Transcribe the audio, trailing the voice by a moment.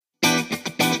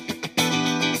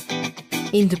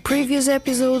In the previous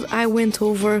episode, I went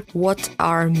over what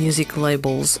are music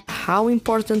labels, how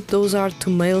important those are to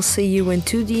male seiyuu and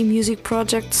 2D music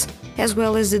projects, as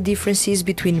well as the differences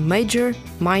between major,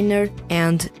 minor,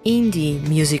 and indie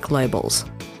music labels.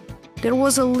 There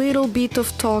was a little bit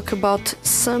of talk about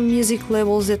some music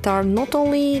labels that are not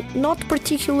only not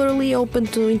particularly open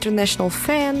to international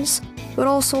fans, but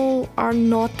also are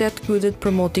not that good at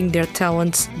promoting their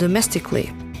talents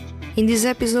domestically. In this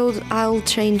episode, I'll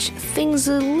change things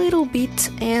a little bit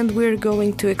and we're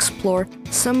going to explore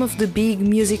some of the big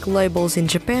music labels in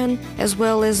Japan, as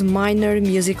well as minor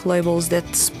music labels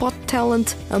that spot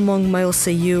talent among male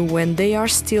seiyuu when they are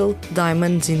still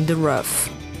diamonds in the rough.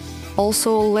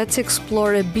 Also, let's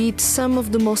explore a bit some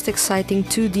of the most exciting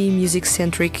 2D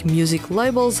music-centric music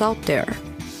labels out there.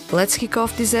 Let's kick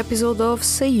off this episode of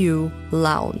Seiyuu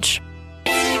Lounge.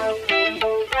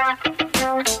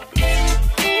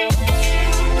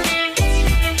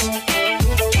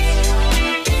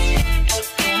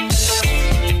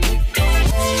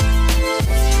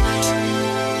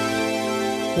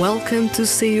 Welcome to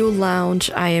Seiyuu Lounge.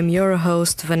 I am your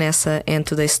host Vanessa, and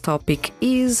today's topic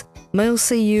is male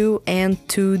seiyuu and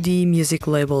 2D music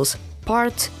labels,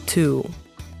 Part 2.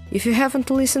 If you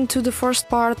haven't listened to the first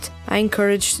part, I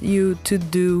encourage you to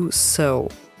do so.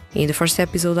 In the first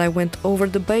episode, I went over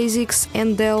the basics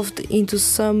and delved into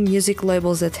some music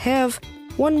labels that have,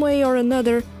 one way or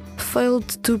another, failed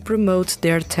to promote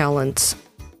their talents.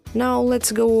 Now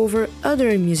let's go over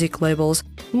other music labels.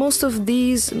 Most of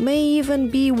these may even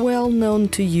be well known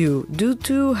to you due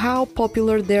to how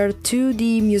popular their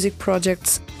 2D music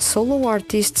projects, solo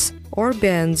artists, or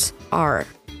bands are.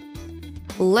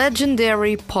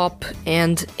 Legendary pop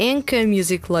and enka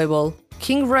music label,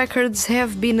 King Records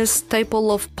have been a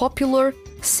staple of popular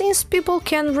since people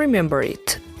can remember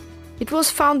it. It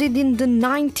was founded in the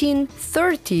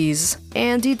 1930s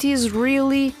and it is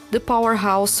really the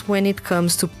powerhouse when it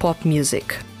comes to pop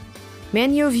music.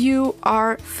 Many of you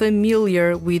are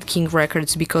familiar with King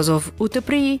Records because of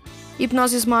Utapri,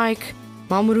 Hypnosis Mic,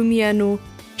 Mamoru Miyano,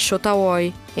 Shota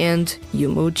Aoi, and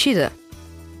Yuma Uchida.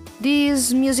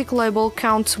 This music label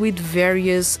counts with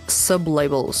various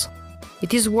sub-labels.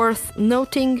 It is worth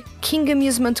noting King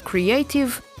Amusement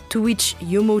Creative, to which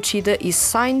Yuma Uchida is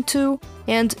signed to,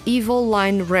 and Evil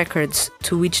Line Records,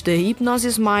 to which the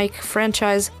Hypnosis Mic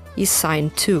franchise is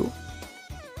signed to.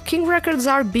 King Records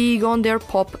are big on their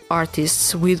pop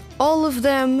artists, with all of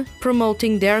them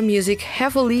promoting their music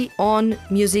heavily on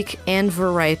music and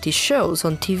variety shows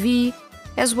on TV,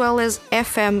 as well as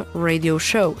FM radio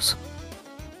shows.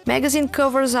 Magazine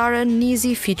covers are an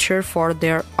easy feature for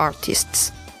their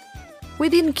artists.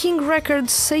 Within King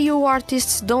Records, seiyuu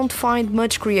artists don't find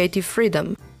much creative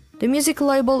freedom. The music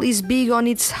label is big on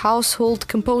its household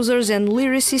composers and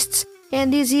lyricists,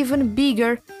 and is even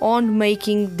bigger on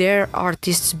making their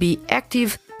artists be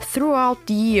active throughout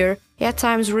the year, at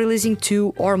times releasing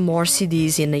 2 or more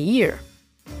CDs in a year.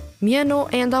 Miyano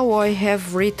and Aoi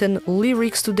have written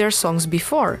lyrics to their songs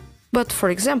before, but for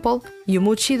example,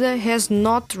 Yuma Uchida has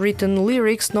not written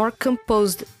lyrics nor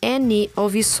composed any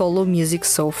of his solo music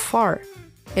so far.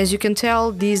 As you can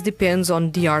tell, this depends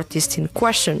on the artist in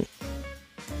question.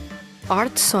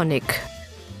 Art Sonic.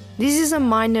 This is a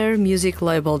minor music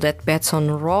label that bets on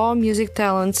raw music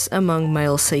talents among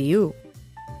male seiyuu.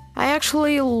 I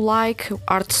actually like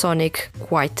Art Sonic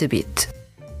quite a bit.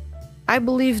 I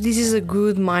believe this is a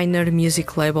good minor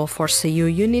music label for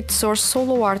seiyuu units or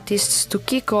solo artists to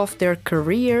kick off their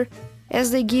career,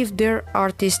 as they give their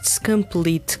artists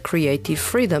complete creative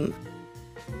freedom.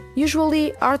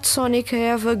 Usually, Art Sonic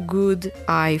have a good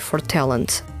eye for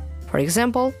talent. For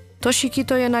example, Toshiki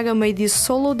Toyonaga made his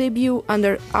solo debut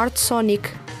under Art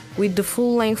Sonic with the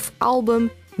full-length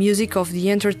album Music of the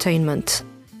Entertainment,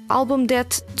 album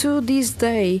that to this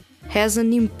day has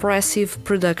an impressive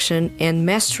production and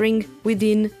mastering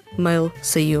within male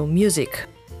seiyuu music.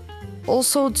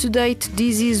 Also to date,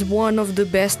 this is one of the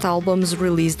best albums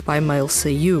released by male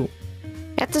seiyuu.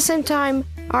 At the same time,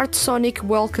 Art Sonic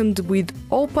welcomed with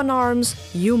open arms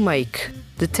U-Make,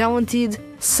 the talented,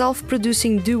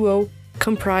 self-producing duo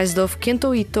comprised of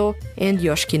Kento Ito and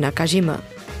Yoshiki Nakajima.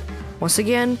 Once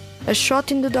again, a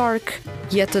shot in the dark,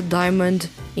 yet a diamond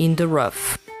in the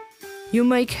rough.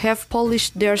 U-Make have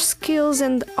polished their skills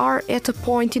and are at a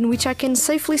point in which I can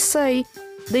safely say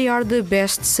they are the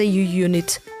best seiyuu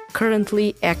unit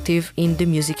currently active in the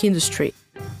music industry.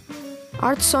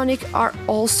 Art Sonic are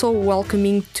also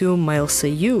welcoming to male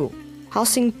seiyuu,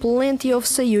 housing plenty of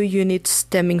seiyuu units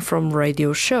stemming from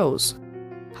radio shows.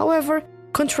 However,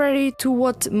 contrary to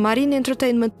what Marine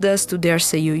Entertainment does to their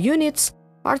seiyuu units,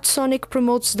 Artsonic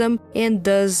promotes them and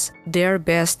does their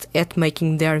best at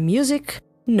making their music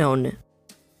known.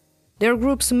 Their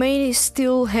groups may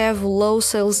still have low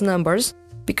sales numbers,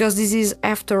 because this is,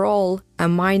 after all, a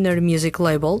minor music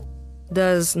label,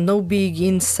 thus no big,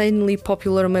 insanely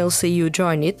popular male seiyuu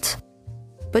join it.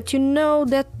 But you know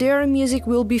that their music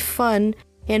will be fun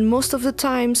and most of the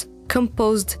times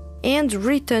composed and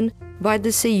written by the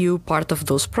seiyuu part of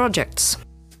those projects.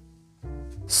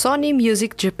 Sony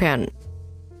Music Japan.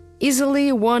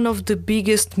 Easily one of the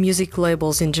biggest music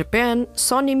labels in Japan,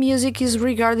 Sony Music is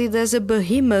regarded as a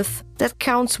behemoth that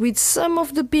counts with some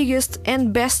of the biggest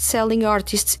and best-selling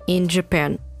artists in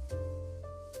Japan.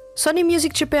 Sony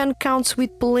Music Japan counts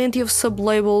with plenty of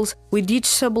sub-labels, with each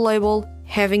sub-label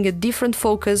having a different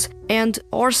focus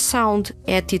and/or sound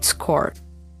at its core.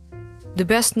 The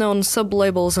best-known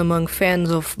sub-labels among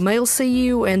fans of male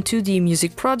seiyuu and 2D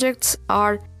music projects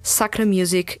are Sakura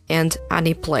Music and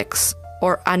Aniplex,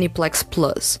 or Aniplex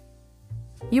Plus.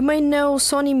 You may know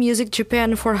Sony Music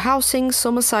Japan for housing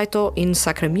Soma Saito in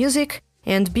Sakura Music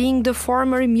and being the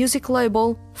former music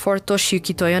label for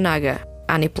Toshiyuki Toyonaga,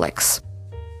 Aniplex.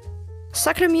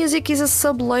 Sakura Music is a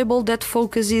sub-label that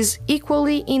focuses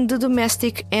equally in the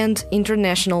domestic and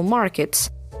international markets,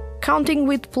 counting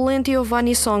with plenty of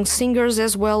anisong singers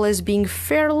as well as being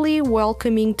fairly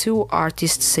welcoming to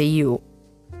artist seiyuu.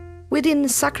 Within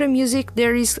Sakura Music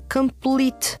there is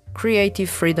complete creative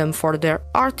freedom for their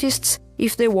artists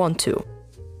if they want to.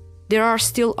 There are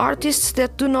still artists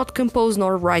that do not compose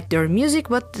nor write their music,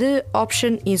 but the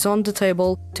option is on the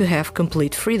table to have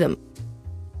complete freedom.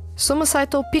 Soma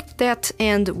Saito picked that,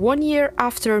 and 1 year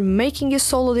after making his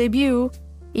solo debut,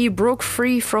 he broke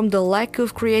free from the lack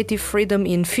of creative freedom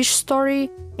in Fish Story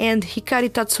and Hikari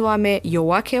Tatsuame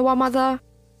Yoake Wamada,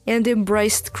 and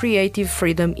embraced creative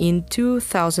freedom in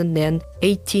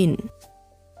 2018.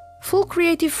 Full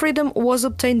creative freedom was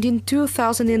obtained in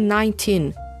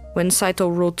 2019, when Saito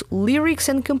wrote lyrics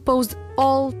and composed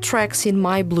all tracks in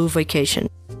My Blue Vacation.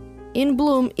 In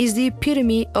Bloom is the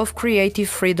epitome of creative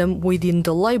freedom within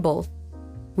the label,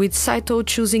 with Saito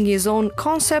choosing his own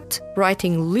concept,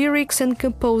 writing lyrics and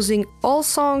composing all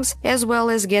songs, as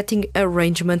well as getting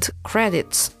arrangement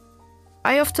credits.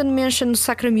 I often mention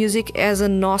Sakura Music as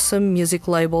an awesome music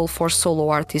label for solo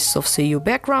artists of seiyuu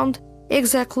background,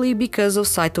 exactly because of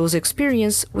Saito's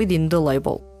experience within the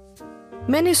label.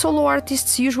 Many solo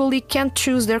artists usually can't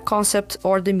choose their concept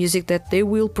or the music that they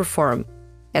will perform.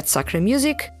 At Sakura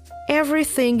Music,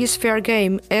 everything is fair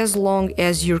game as long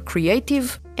as you're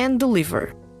creative and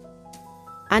deliver.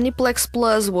 Aniplex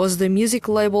Plus was the music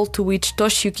label to which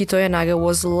Toshiyuki Toyonaga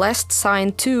was last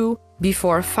signed to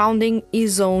before founding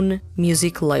his own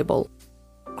music label.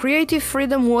 Creative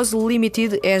freedom was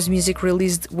limited as music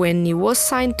released when he was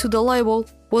signed to the label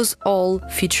was all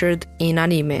featured in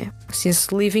anime.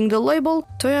 Since leaving the label,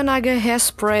 Toyonaga has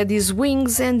spread his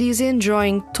wings and is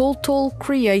enjoying total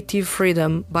creative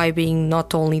freedom by being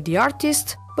not only the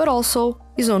artist, but also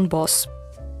his own boss.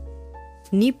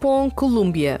 Nippon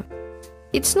Columbia.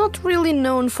 It's not really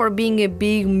known for being a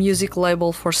big music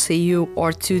label for seiyuu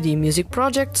or 2D music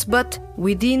projects, but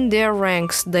within their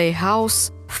ranks they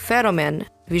house Pheromen,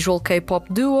 visual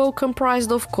K-pop duo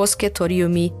comprised of Kosuke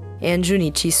Toriumi and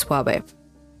Junichi Suabe.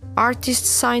 Artists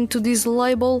signed to this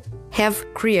label have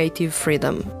creative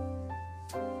freedom.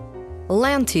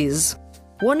 Lantis.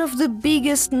 One of the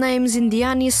biggest names in the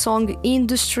anisong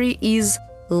industry is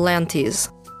Lantis.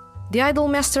 The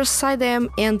Idolmaster Side-M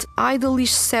and Idolish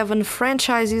 7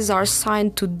 franchises are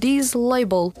signed to this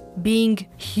label, being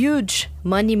huge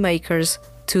money makers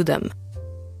to them.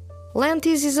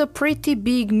 Lantis is a pretty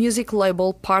big music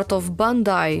label part of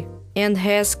Bandai and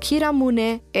has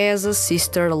Kiramune as a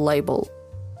sister label.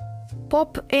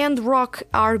 Pop and rock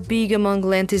are big among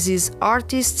Lantis'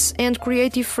 artists, and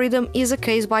creative freedom is a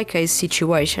case-by-case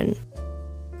situation.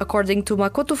 According to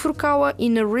Makoto Furukawa,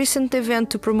 in a recent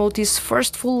event to promote his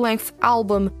first full-length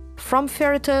album, From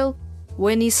Fairy Tail,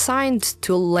 when he signed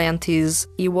to Lantis,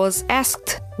 he was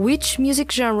asked which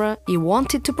music genre he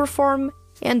wanted to perform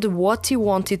and what he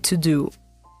wanted to do.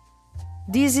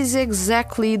 This is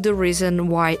exactly the reason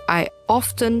why I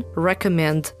often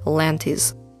recommend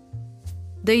Lantis.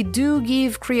 They do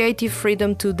give creative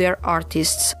freedom to their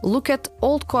artists. Look at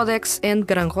Old Codex and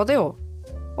Gran Rodeo,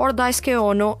 or Daisuke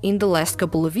Ono in the last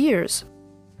couple of years.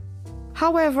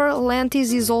 However,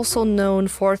 Lantis is also known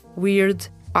for weird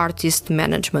artist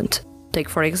management. Take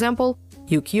for example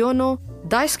Yuki Ono,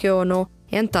 Daisuke Ono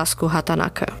and Tasuku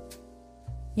Hatanaka.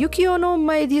 Yuki Ono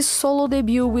made his solo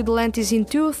debut with Lantis in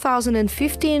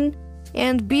 2015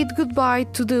 and bid goodbye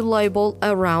to the label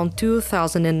around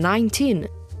 2019.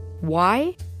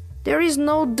 Why? There is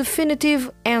no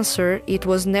definitive answer, it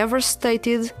was never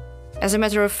stated. As a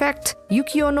matter of fact,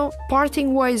 Yuki Ono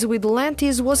parting ways with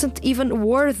Lantis wasn't even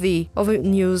worthy of a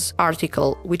news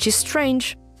article, which is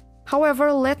strange.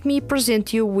 However, let me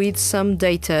present you with some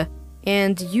data,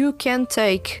 and you can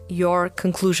take your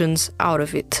conclusions out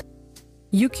of it.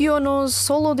 Yuki Ono's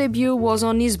solo debut was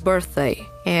on his birthday,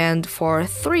 and for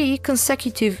 3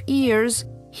 consecutive years,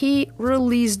 he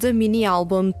released a mini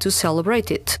album to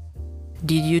celebrate it.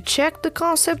 Did you check the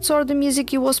concepts or the music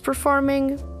he was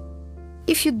performing?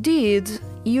 If you did,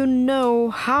 you know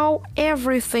how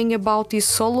everything about his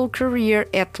solo career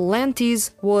at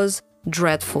Lantis was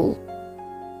dreadful.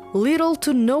 Little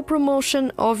to no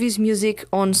promotion of his music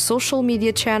on social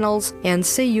media channels and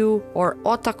seiyuu or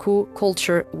otaku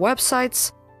culture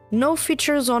websites, no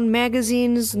features on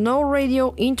magazines, no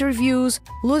radio interviews,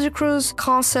 ludicrous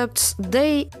concepts.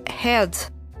 They had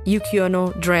Yuki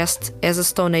Ono dressed as a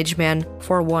Stone Age man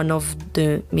for one of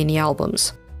the mini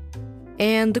albums.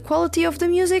 And the quality of the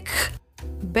music?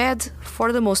 Bad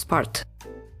for the most part.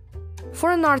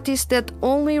 For an artist that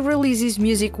only releases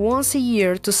music once a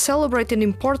year to celebrate an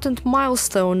important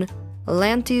milestone,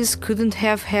 Lantis couldn't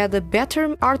have had a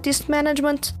better artist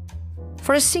management.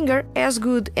 For a singer as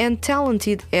good and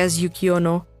talented as Yuki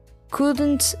Ono,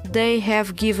 couldn't they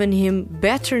have given him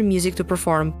better music to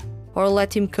perform, or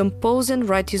let him compose and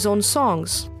write his own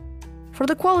songs? For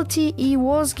the quality he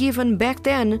was given back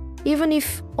then, even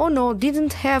if Ono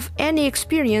didn't have any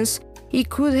experience, he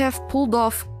could have pulled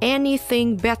off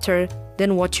anything better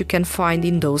than what you can find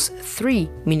in those 3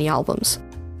 mini albums.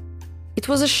 It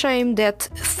was a shame that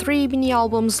 3 mini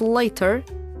albums later,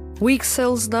 weak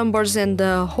sales numbers and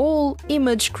the whole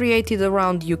image created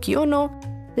around Yuki Ono,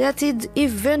 that he'd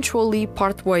eventually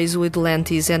part ways with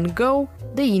Lantis and go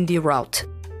the indie route.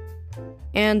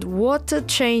 And what a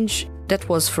change that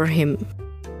was for him.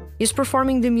 He's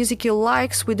performing the music he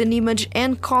likes with an image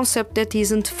and concept that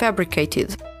isn't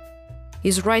fabricated.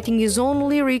 He's writing his own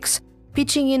lyrics,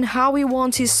 pitching in how he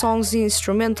wants his songs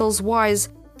instrumentals wise,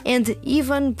 and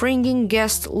even bringing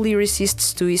guest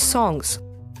lyricists to his songs.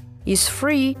 He's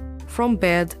free from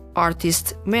bad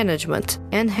artist management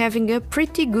and having a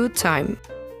pretty good time.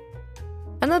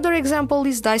 Another example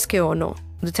is Daisuke Ono.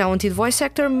 The talented voice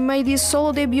actor made his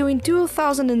solo debut in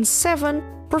 2007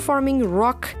 performing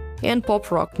rock and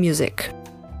pop rock music.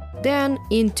 Then,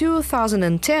 in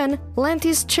 2010,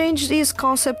 Lantis changed his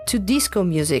concept to disco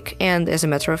music, and as a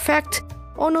matter of fact,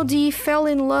 Ono D fell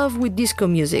in love with disco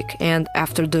music, and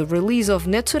after the release of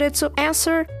Netsuretsu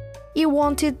Answer, he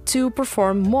wanted to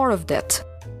perform more of that.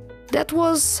 That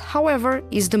was, however,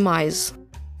 his demise.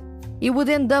 He would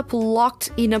end up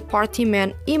locked in a party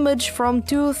man image from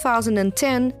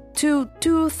 2010 to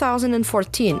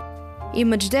 2014,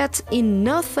 image that in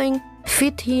nothing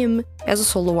fit him as a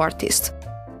solo artist.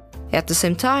 At the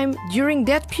same time, during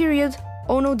that period,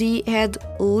 Ono D had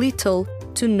little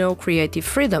to no creative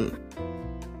freedom.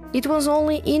 It was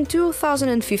only in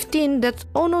 2015 that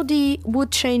Ono D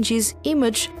would change his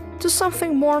image to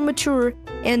something more mature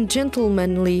and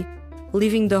gentlemanly,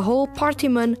 leaving the whole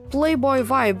partyman playboy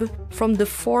vibe from the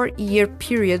 4-year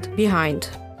period behind.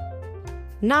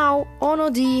 Now, Ono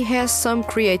D has some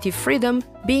creative freedom,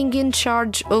 being in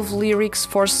charge of lyrics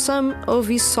for some of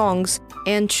his songs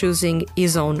and choosing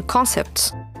his own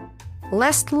concepts.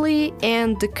 Lastly,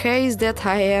 and the case that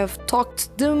I have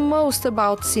talked the most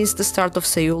about since the start of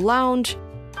Seiyuu Lounge,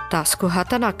 Tasuku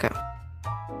Hatanaka.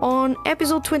 On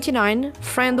episode 29,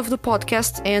 friend of the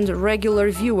podcast and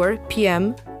regular viewer,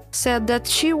 PM, said that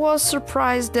she was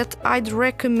surprised that I'd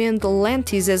recommend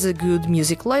Lantis as a good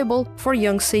music label for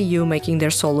young seiyuu making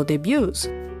their solo debuts.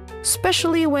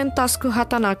 Especially when Tasuku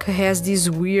Hatanaka has this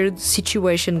weird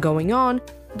situation going on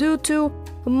due to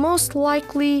most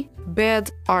likely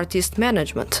bad artist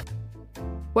management.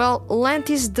 Well,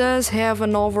 Lantis does have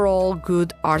an overall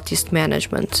good artist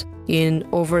management. In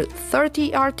over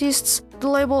 30 artists, the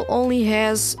label only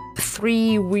has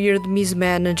 3 weird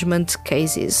mismanagement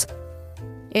cases.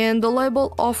 And the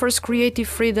label offers creative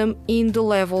freedom in the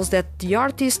levels that the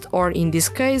artist, or in this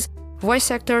case,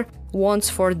 voice actor, wants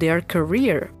for their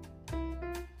career.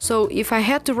 So if I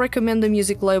had to recommend a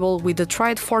music label with a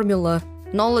tried formula,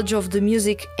 knowledge of the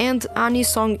music and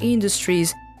anisong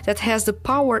industries that has the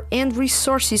power and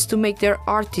resources to make their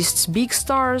artists big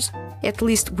stars, at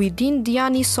least within the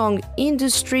anisong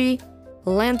industry,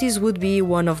 Lantis would be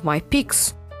one of my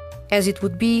picks, as it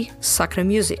would be Sakura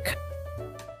Music.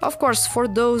 Of course, for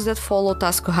those that follow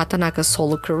Tasuku Hatanaka's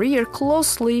solo career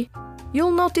closely,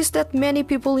 you'll notice that many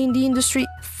people in the industry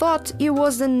thought it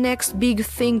was the next big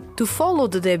thing to follow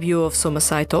the debut of Soma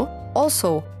Saito,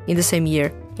 also in the same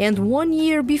year, and 1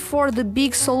 year before the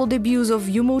big solo debuts of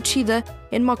Yuma Uchida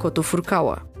and Makoto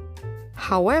Furukawa.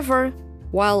 However,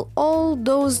 while all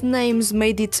those names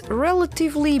made it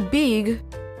relatively big,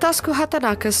 Tasuku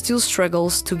Hatanaka still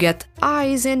struggles to get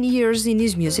eyes and ears in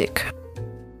his music.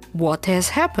 What has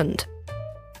happened?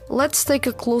 Let's take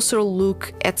a closer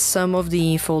look at some of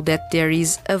the info that there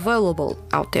is available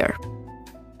out there.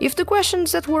 If the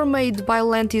questions that were made by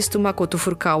Lantis to Makoto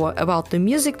Furukawa about the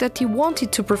music that he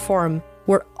wanted to perform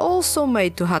were also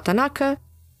made to Hatanaka,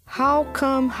 how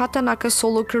come Hatanaka's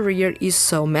solo career is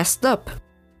so messed up?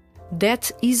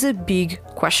 That is a big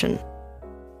question.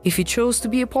 If he chose to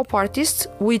be a pop artist,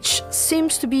 which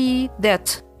seems to be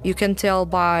that you can tell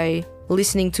by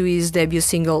listening to his debut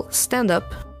single Stand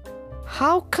Up,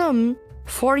 how come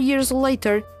 4 years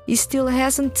later he still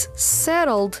hasn't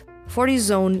settled for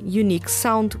his own unique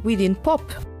sound within pop?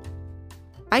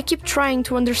 I keep trying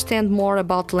to understand more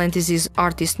about Lantis'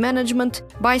 artist management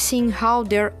by seeing how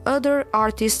their other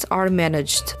artists are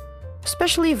managed,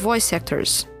 especially voice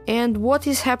actors, and what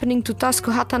is happening to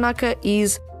Tasuku Hatanaka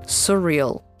is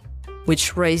surreal,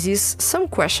 which raises some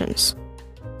questions.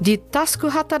 Did Tasuku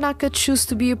Hatanaka choose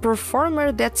to be a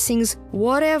performer that sings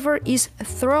whatever is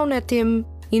thrown at him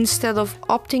instead of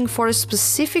opting for a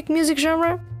specific music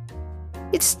genre?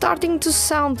 It's starting to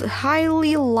sound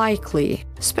highly likely,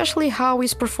 especially how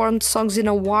he's performed songs in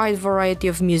a wide variety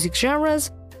of music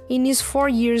genres in his 4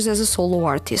 years as a solo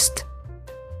artist.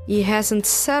 He hasn't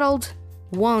settled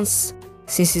once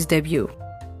since his debut.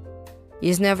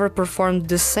 He's never performed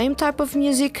the same type of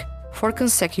music for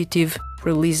consecutive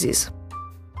releases.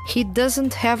 He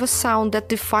doesn't have a sound that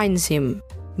defines him,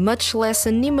 much less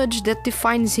an image that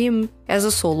defines him as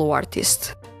a solo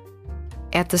artist.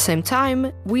 At the same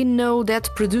time, we know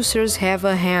that producers have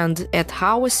a hand at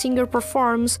how a singer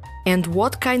performs and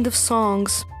what kind of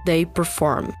songs they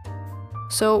perform.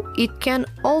 So it can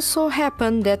also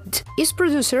happen that his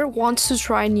producer wants to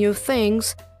try new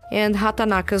things and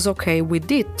Hatanaka's okay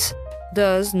with it,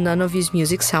 thus none of his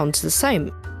music sounds the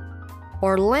same.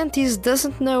 Or Lantis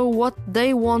doesn't know what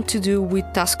they want to do with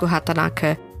Tasuku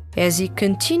Hatanaka, as he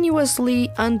continuously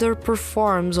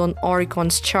underperforms on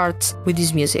Oricon's charts with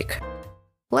his music.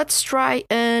 Let's try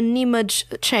an image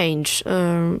change,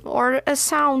 or a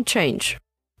sound change.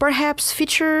 Perhaps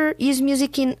feature his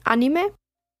music in anime?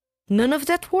 None of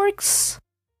that works?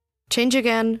 Change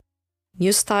again,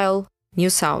 new style, new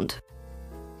sound.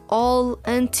 All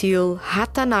until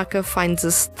Hatanaka finds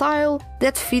a style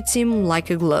that fits him like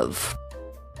a glove.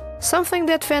 Something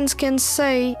that fans can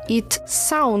say it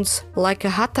sounds like a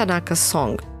Hatanaka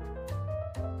song.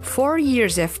 4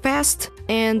 years have passed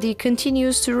and he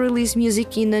continues to release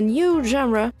music in a new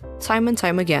genre time and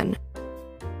time again.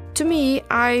 To me,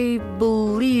 I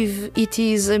believe it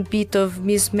is a bit of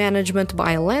mismanagement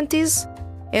by Lantis,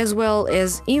 as well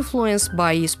as influence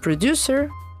by his producer,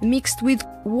 mixed with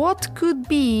what could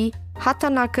be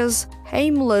Hatanaka's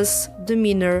aimless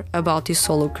demeanor about his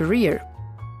solo career.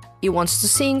 He wants to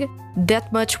sing,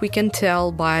 that much we can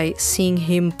tell by seeing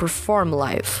him perform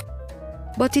live.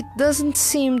 But it doesn't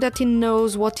seem that he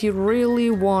knows what he really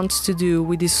wants to do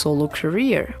with his solo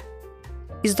career.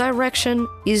 His direction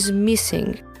is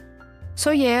missing. So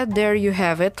yeah, there you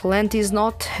have it, Lantis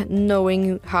not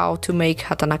knowing how to make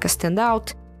Hatanaka stand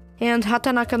out, and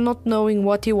Hatanaka not knowing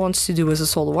what he wants to do as a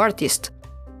solo artist.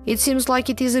 It seems like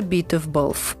it is a bit of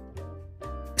both.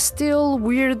 Still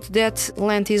weird that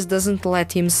Lantis doesn't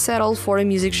let him settle for a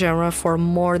music genre for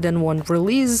more than one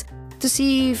release to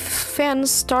see if fans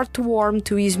start to warm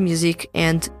to his music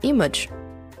and image.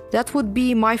 That would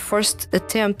be my first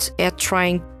attempt at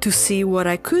trying to see what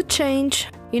I could change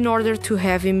in order to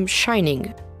have him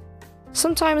shining.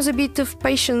 Sometimes a bit of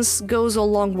patience goes a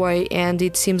long way, and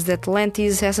it seems that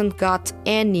Lantis hasn't got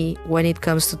any when it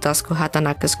comes to Tasuku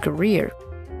Hatanaka's career.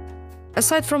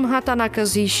 Aside from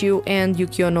Hatanaka's issue and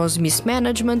Yukio Ono's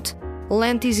mismanagement,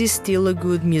 Lantis is still a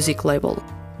good music label.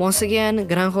 Once again,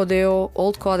 Gran Rodeo,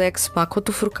 Old Codex,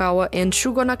 Makoto Furukawa and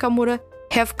Shugo Nakamura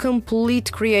have complete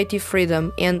creative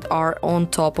freedom and are on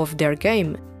top of their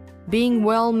game, being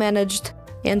well managed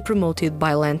and promoted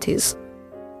by Lantis.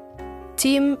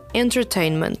 Team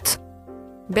Entertainment.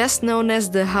 Best known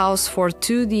as the house for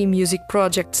 2D music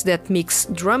projects that mix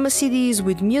drama CDs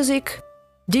with music,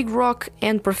 Dig Rock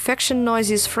and Perfection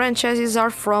Noises franchises are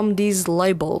from this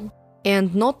label.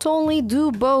 And not only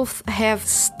do both have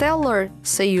stellar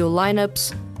seiyuu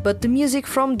lineups, but the music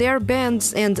from their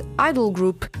bands and idol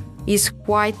group is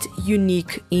quite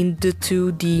unique in the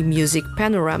 2D music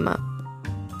panorama.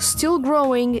 Still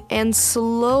growing and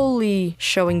slowly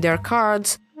showing their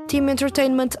cards, Team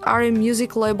Entertainment are a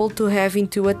music label to have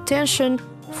into attention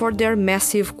for their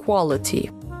massive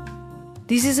quality.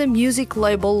 This is a music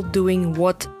label doing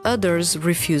what others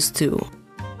refuse to.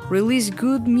 Release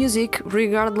good music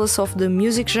regardless of the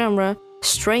music genre,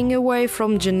 straying away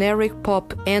from generic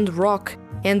pop and rock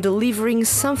and delivering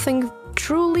something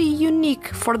truly unique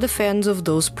for the fans of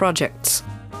those projects.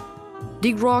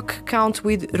 Dig Rock counts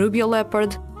with Ruby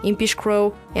Leopard, Impish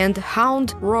Crow and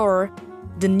Hound Roar,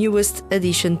 the newest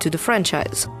addition to the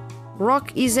franchise.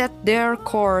 Rock is at their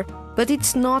core, but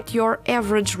it's not your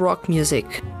average rock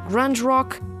music. Grunge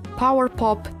rock, power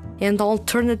pop and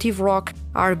alternative rock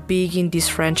are big in this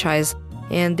franchise,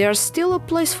 and there's still a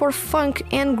place for funk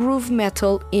and groove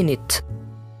metal in it.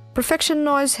 Perfection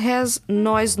Noise has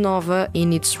Noise Nova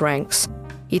in its ranks.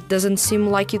 It doesn't seem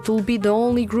like it will be the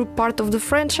only group part of the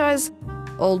franchise,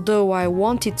 although I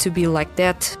want it to be like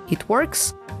that, it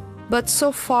works. But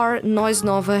so far Noise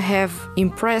Nova have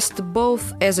impressed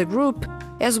both as a group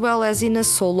as well as in a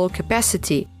solo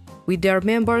capacity, with their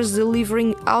members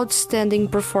delivering outstanding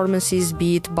performances,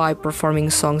 be it by performing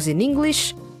songs in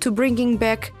English, to bringing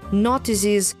back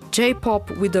noughties J-pop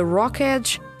with a rock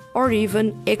edge, or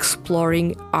even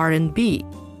exploring R&B.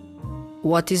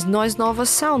 What does Noise Nova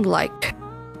sound like?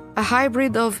 A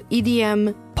hybrid of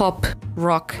EDM, pop,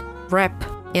 rock, rap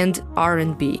and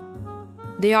R&B.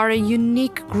 They are a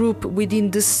unique group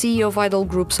within the sea of idol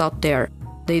groups out there.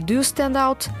 They do stand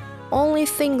out, only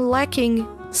thing lacking,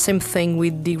 same thing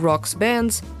with the Rock's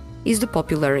bands, is the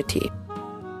popularity.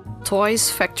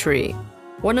 Toys Factory.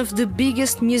 One of the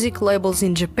biggest music labels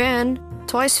in Japan,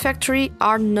 Toys Factory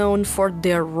are known for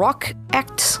their rock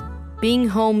acts, being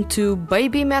home to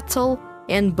Baby Metal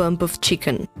and Bump of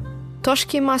Chicken.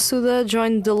 Toshiki Masuda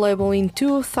joined the label in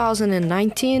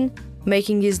 2019,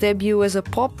 making his debut as a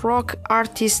pop-rock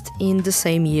artist in the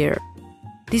same year.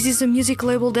 This is a music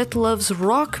label that loves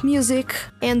rock music,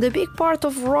 and a big part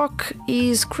of rock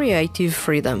is creative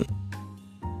freedom.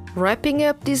 Wrapping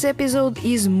up this episode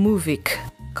is Movic,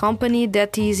 company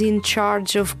that is in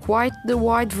charge of quite the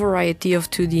wide variety of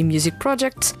 2D music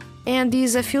projects and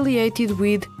is affiliated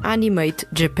with Animate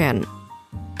Japan.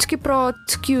 Tsukipro,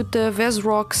 Tsukyuta,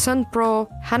 Vezrock, Sunpro,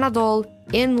 Hanadol,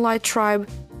 and Light Tribe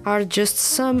are just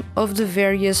some of the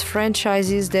various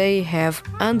franchises they have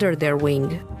under their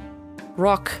wing.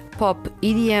 Rock, pop,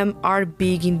 EDM are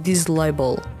big in this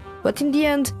label, but in the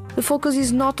end, the focus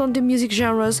is not on the music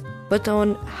genres, but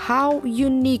on how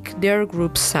unique their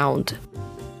groups sound.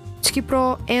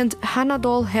 Tsukipro and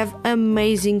Hanadol have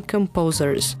amazing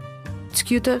composers.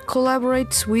 Tsukyuta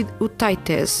collaborates with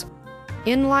Utaites,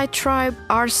 and Light Tribe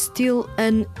are still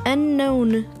an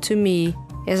unknown to me,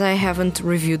 as I haven't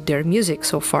reviewed their music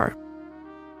so far.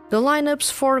 The lineups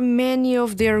for many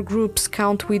of their groups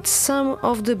count with some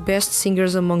of the best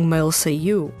singers among male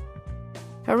seiyuu.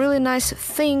 A really nice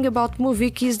thing about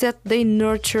Movic is that they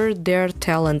nurture their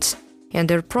talents, and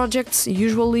their projects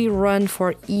usually run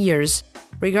for years,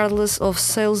 regardless of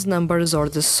sales numbers or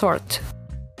the sort.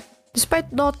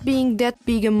 Despite not being that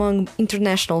big among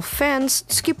international fans,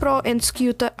 Tsukipro and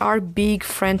Tsukyuta are big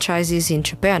franchises in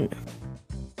Japan.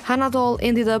 Hanadol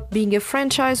ended up being a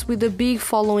franchise with a big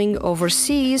following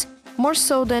overseas, more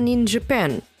so than in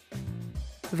Japan.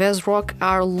 Vezrock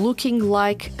are looking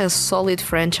like a solid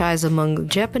franchise among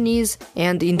Japanese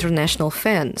and international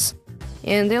fans.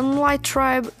 And then Light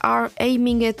Tribe are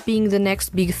aiming at being the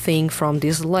next big thing from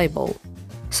this label.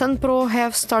 Sunpro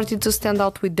have started to stand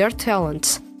out with their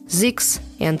talents, Zix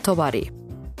and Tobari.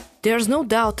 There's no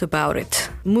doubt about it,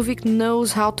 Movic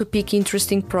knows how to pick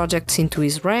interesting projects into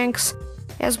his ranks,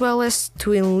 as well as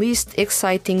to enlist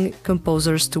exciting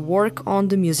composers to work on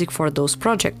the music for those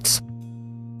projects.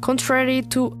 Contrary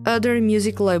to other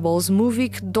music labels,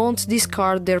 Movic don't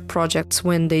discard their projects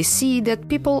when they see that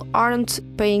people aren't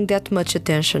paying that much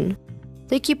attention.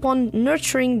 They keep on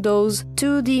nurturing those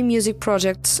 2D music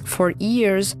projects for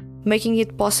years, making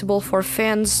it possible for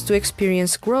fans to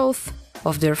experience growth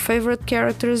of their favorite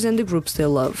characters and the groups they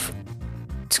love.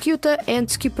 Tsukyuta and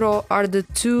Tsukipro are the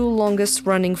two longest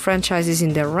running franchises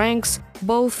in their ranks,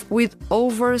 both with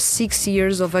over 6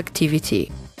 years of activity.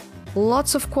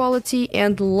 Lots of quality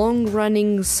and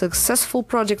long-running successful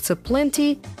projects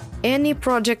aplenty. Any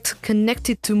project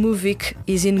connected to Movic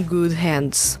is in good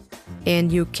hands, and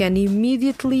you can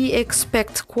immediately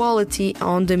expect quality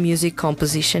on the music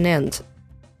composition end.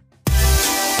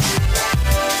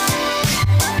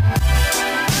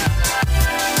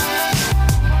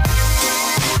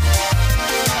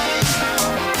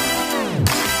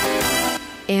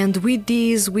 And with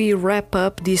this, we wrap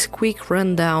up this quick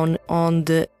rundown on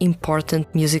the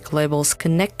important music labels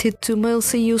connected to male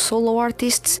seiyuu solo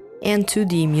artists and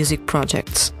 2D music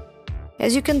projects.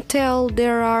 As you can tell,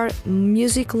 there are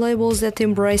music labels that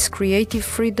embrace creative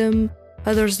freedom,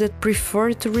 others that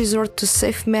prefer to resort to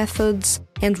safe methods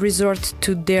and resort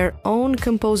to their own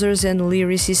composers and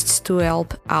lyricists to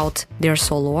help out their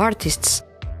solo artists.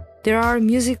 There are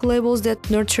music labels that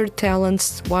nurture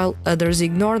talents while others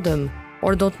ignore them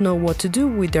or don't know what to do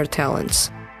with their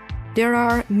talents. There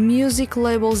are music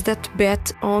labels that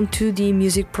bet on 2D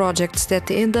music projects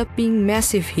that end up being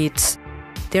massive hits.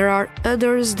 There are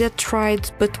others that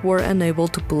tried but were unable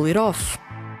to pull it off.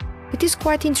 It is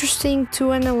quite interesting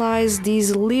to analyze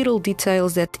these little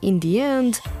details that in the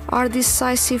end are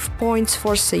decisive points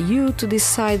for Seiyu to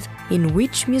decide in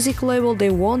which music label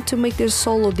they want to make their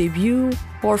solo debut,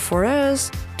 or for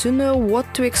us to know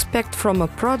what to expect from a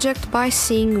project by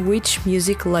seeing which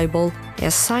music label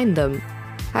has signed them.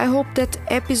 I hope that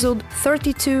episode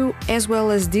 32 as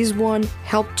well as this one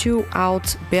helped you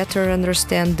out better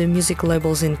understand the music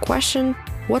labels in question,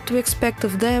 what to expect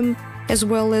of them, as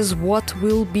well as what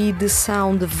will be the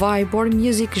sound, vibe or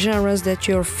music genres that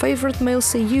your favorite male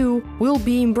Seiyu will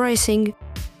be embracing,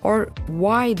 or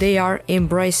why they are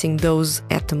embracing those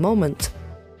at the moment.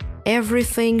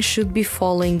 Everything should be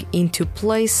falling into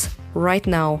place right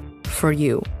now for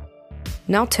you.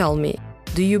 Now tell me,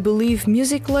 do you believe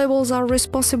music labels are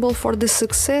responsible for the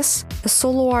success a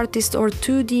solo artist or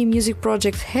 2D music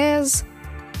project has,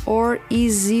 or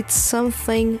is it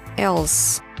something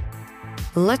else?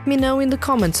 Let me know in the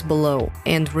comments below,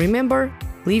 and remember,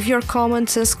 leave your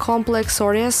comments as complex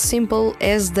or as simple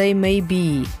as they may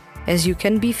be, as you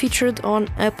can be featured on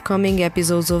upcoming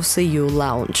episodes of Seiyu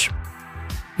Lounge.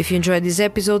 If you enjoyed this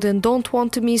episode and don't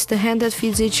want to miss the Hand That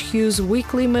Feeds HQ's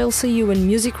weekly male Seiyu and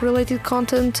music related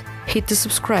content, hit the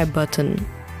subscribe button.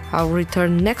 I'll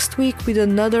return next week with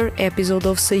another episode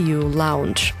of Seiyu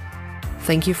Lounge.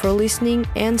 Thank you for listening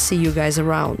and see you guys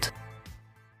around.